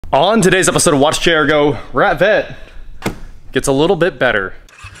On today's episode of Watch JR Go, Ratvette gets a little bit better.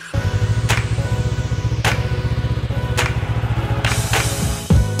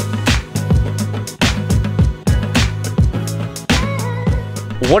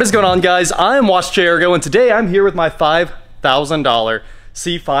 What is going on, guys? I'm Watch JR Go, and today I'm here with my $5,000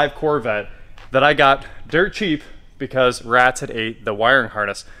 C5 Corvette that I got dirt cheap because rats had ate the wiring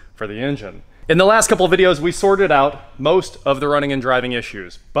harness for the engine. In the last couple of videos, we sorted out most of the running and driving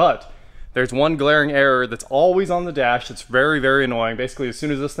issues, but there's one glaring error that's always on the dash that's very, very annoying. Basically, as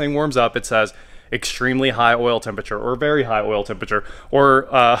soon as this thing warms up, it says extremely high oil temperature or very high oil temperature or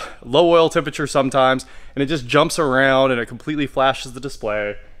low oil temperature sometimes, and it just jumps around and it completely flashes the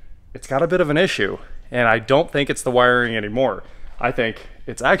display. It's got a bit of an issue, and I don't think it's the wiring anymore. I think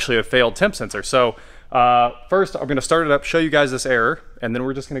it's actually a failed temp sensor. So first, I'm gonna start it up, show you guys this error, and then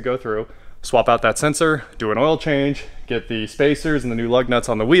we're just gonna go through, swap out that sensor, do an oil change, get the spacers and the new lug nuts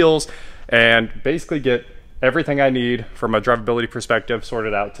on the wheels, and basically get everything I need from a drivability perspective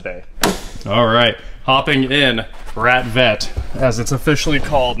sorted out today. All right, hopping in Ratvette, as it's officially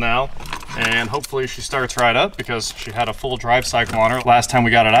called now, and hopefully she starts right up because she had a full drive cycle on her last time we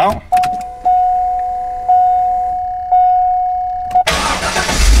got it out.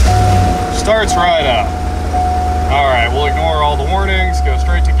 Starts right up. All right, we'll ignore all the warnings, go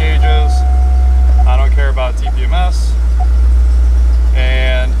straight to gauges. I don't care about TPMS.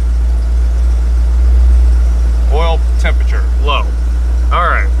 And oil temperature, low. All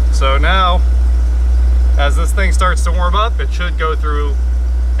right, so now, as this thing starts to warm up, it should go through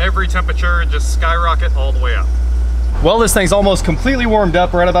every temperature and just skyrocket all the way up. Well, this thing's almost completely warmed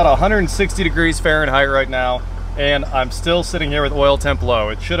up. We're at about 160 degrees Fahrenheit right now, and I'm still sitting here with oil temp low.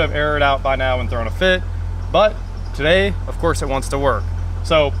 It should have aired out by now and thrown a fit, but today, of course, it wants to work.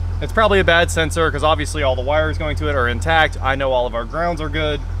 So it's probably a bad sensor because obviously all the wires going to it are intact. I know all of our grounds are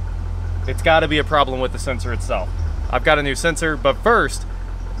good. It's got to be a problem with the sensor itself. I've got a new sensor, but first,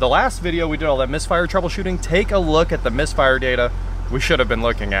 the last video we did all that misfire troubleshooting, take a look at the misfire data we should have been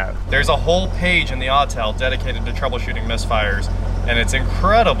looking at. There's a whole page in the Autel dedicated to troubleshooting misfires, and it's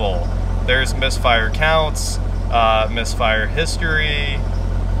incredible. There's misfire counts, misfire history,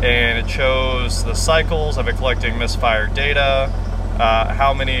 and it shows the cycles of it collecting misfire data,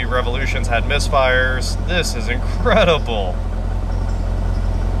 how many revolutions had misfires. This is incredible.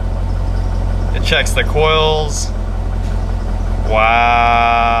 It checks the coils.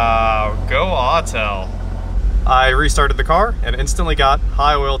 Wow, go Autel. I restarted the car and instantly got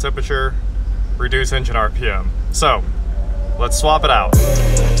high oil temperature, reduced engine RPM. So, let's swap it out.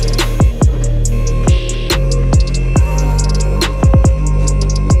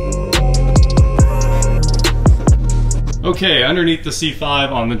 Okay, underneath the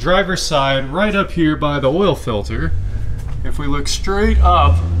C5 on the driver's side, right up here by the oil filter, if we look straight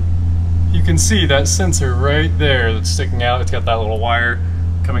up, you can see that sensor right there that's sticking out. It's got that little wire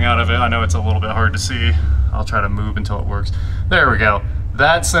coming out of it. I know it's a little bit hard to see. I'll try to move until it works. There we go.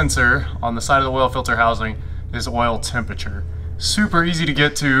 That sensor on the side of the oil filter housing is oil temperature. Super easy to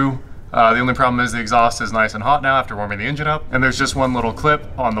get to. The only problem is the exhaust is nice and hot now after warming the engine up, and there's just one little clip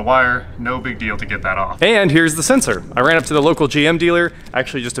on the wire. No big deal to get that off. And here's the sensor. I ran up to the local GM dealer,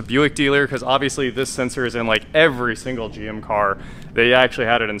 actually just a Buick dealer, because obviously this sensor is in like every single GM car. They actually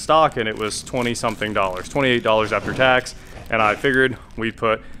had it in stock and it was $20-something, $28 after tax, and I figured we'd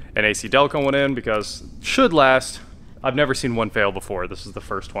put an AC Delco one in because it should last. I've never seen one fail before. This is the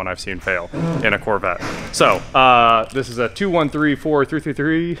first one I've seen fail in a Corvette. So this is a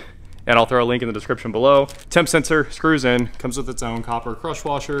 2134333. And I'll throw a link in the description below. Temp sensor screws in, comes with its own copper crush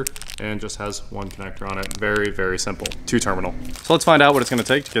washer, and just has one connector on it. Very, very simple, 2-terminal. So let's find out what it's gonna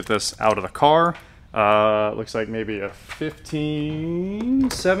take to get this out of the car. Looks like maybe a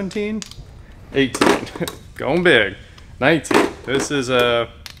 15, 17, 18, going big, 19. This is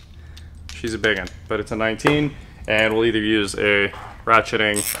she's a big one, but it's a 19, and we'll either use a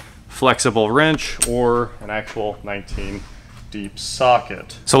ratcheting flexible wrench or an actual 19 deep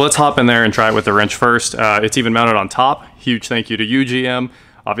socket. So let's hop in there and try it with the wrench first. It's even mounted on top. Huge thank you to UGM.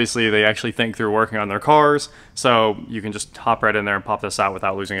 Obviously, they actually think through working on their cars, so you can just hop right in there and pop this out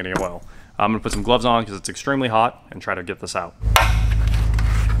without losing any oil. I'm gonna put some gloves on because it's extremely hot and try to get this out.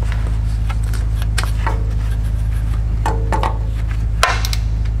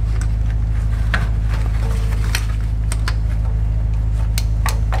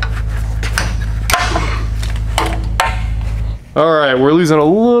 All right, we're losing a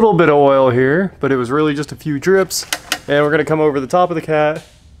little bit of oil here, but it was really just a few drips. And we're gonna come over the top of the cat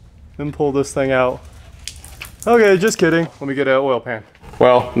and pull this thing out. Okay, just kidding. Let me get an oil pan.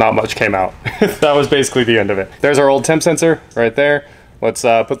 Well, not much came out. That was basically the end of it. There's our old temp sensor right there. let's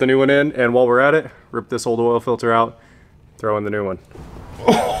put the new one in, and while we're at it, rip this old oil filter out, throw in the new one.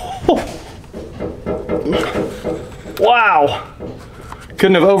 Wow!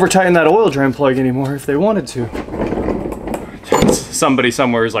 Couldn't have over-tightened that oil drain plug anymore if they wanted to. Somebody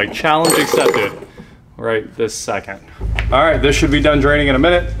somewhere is like, challenge accepted right this second. All right, this should be done draining in a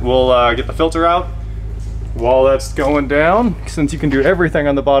minute. We'll get the filter out while that's going down, since you can do everything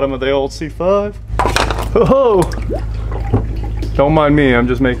on the bottom of the old C5. Oh! Don't mind me, I'm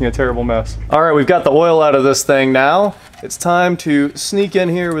just making a terrible mess. All right, we've got the oil out of this thing now. It's time to sneak in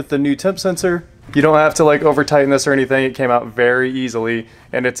here with the new temp sensor. You don't have to like over tighten this or anything. It came out very easily,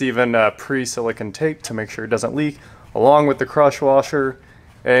 and it's even pre-silicone tape to make sure it doesn't leak, along with the crush washer.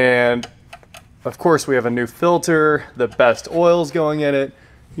 And of course we have a new filter, the best oils going in it.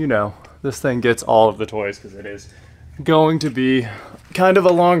 You know, this thing gets all of the toys because it is going to be kind of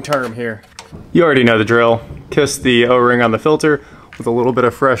a long term here. You already know the drill. Kiss the O-ring on the filter with a little bit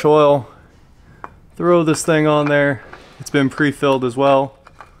of fresh oil. Throw this thing on there. It's been pre-filled as well.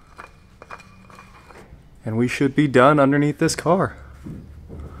 And we should be done underneath this car.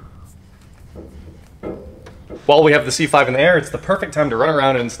 While we have the C5 in the air, it's the perfect time to run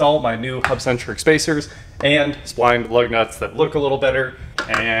around and install my new hub-centric spacers and splined lug nuts that look a little better.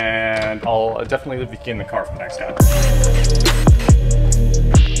 And I'll definitely leave the key in the car for the next time.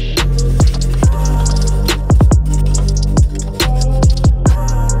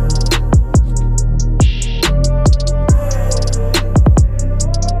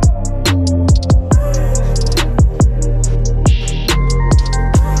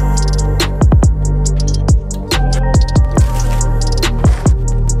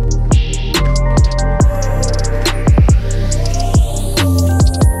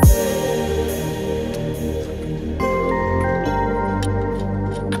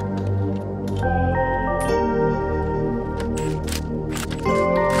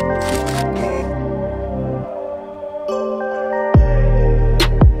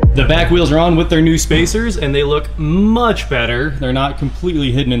 The back wheels are on with their new spacers and they look much better. They're not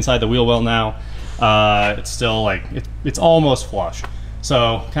completely hidden inside the wheel well now. It's still like, it's almost flush.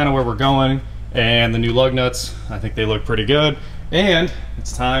 So kind of where we're going, and the new lug nuts, I think they look pretty good. And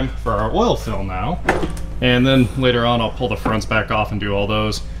it's time for our oil fill now. And then later on I'll pull the fronts back off and do all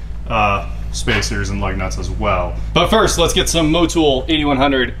those spacers and lug nuts as well. But first, let's get some Motul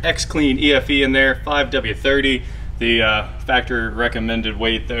 8100 X Clean EFE in there, 5W30. The factory recommended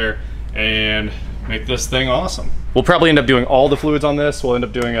weight there, and make this thing awesome. We'll probably end up doing all the fluids on this. We'll end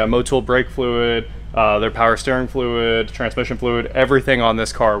up doing a Motul brake fluid, their power steering fluid, transmission fluid. Everything on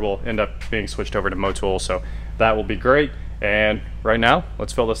this car will end up being switched over to Motul, so that will be great. And right now,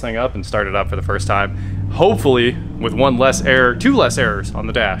 let's fill this thing up and start it up for the first time. Hopefully with two less errors on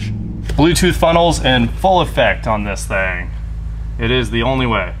the dash. Bluetooth funnels in full effect on this thing. It is the only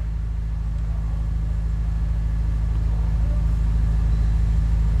way.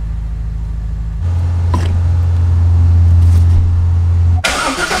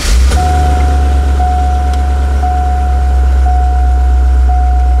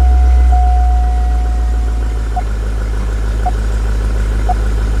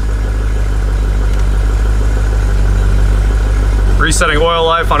 Resetting oil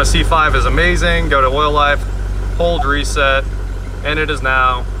life on a C5 is amazing. Go to oil life, hold reset, and it is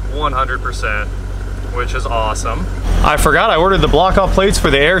now 100%, which is awesome. I forgot I ordered the block off plates for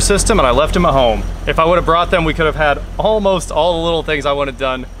the air system and I left them at home. If I would have brought them, we could have had almost all the little things I wanted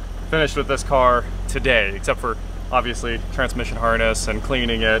done finished with this car today, except for obviously transmission harness and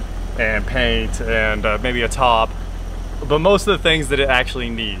cleaning it and paint and maybe a top, but most of the things that it actually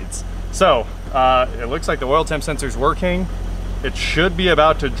needs. So it looks like the oil temp sensor is working. It should be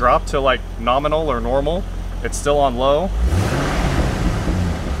about to drop to like nominal or normal. It's still on low.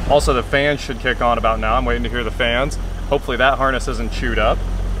 Also, the fans should kick on about now. I'm waiting to hear the fans. Hopefully that harness isn't chewed up.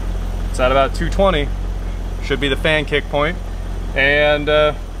 It's at about 220. Should be the fan kick point. And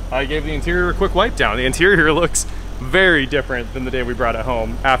I gave the interior a quick wipe down. The interior looks very different than the day we brought it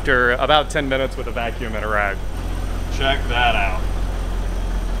home after about 10 minutes with a vacuum and a rag. Check that out.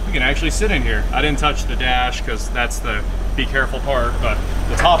 You can actually sit in here. I didn't touch the dash because that's the be careful part, but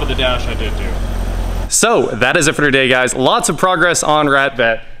the top of the dash I did do. So that is it for today, guys. Lots of progress on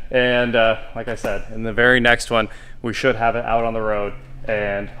Ratvette, and like I said, in the very next one we should have it out on the road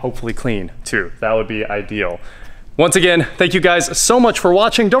and hopefully clean too. That would be ideal. Once again, thank you guys so much for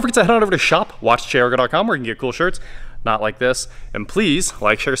watching. Don't forget to head on over to shop.watchjairgo.com where you can get cool shirts not like this, and please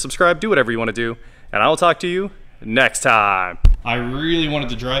like, share, subscribe, do whatever you want to do, and I will talk to you next time. I really wanted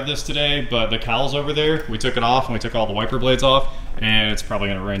to drive this today, but the cowl's over there. We took it off and we took all the wiper blades off, and it's probably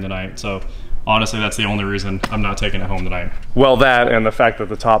gonna rain tonight. So Honestly, that's the only reason I'm not taking it home tonight. Well, that and the fact that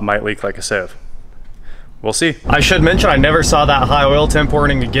the top might leak like a sieve. We'll see. I should mention I never saw that high oil temp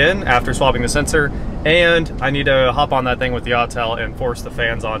warning again after swapping the sensor, and I need to hop on that thing with the Autel and force the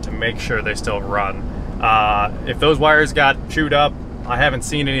fans on to make sure they still run. If those wires got chewed up, I haven't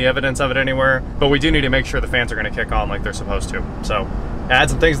seen any evidence of it anywhere, but we do need to make sure the fans are going to kick on like they're supposed to. So add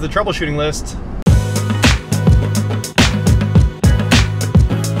some things to the troubleshooting list.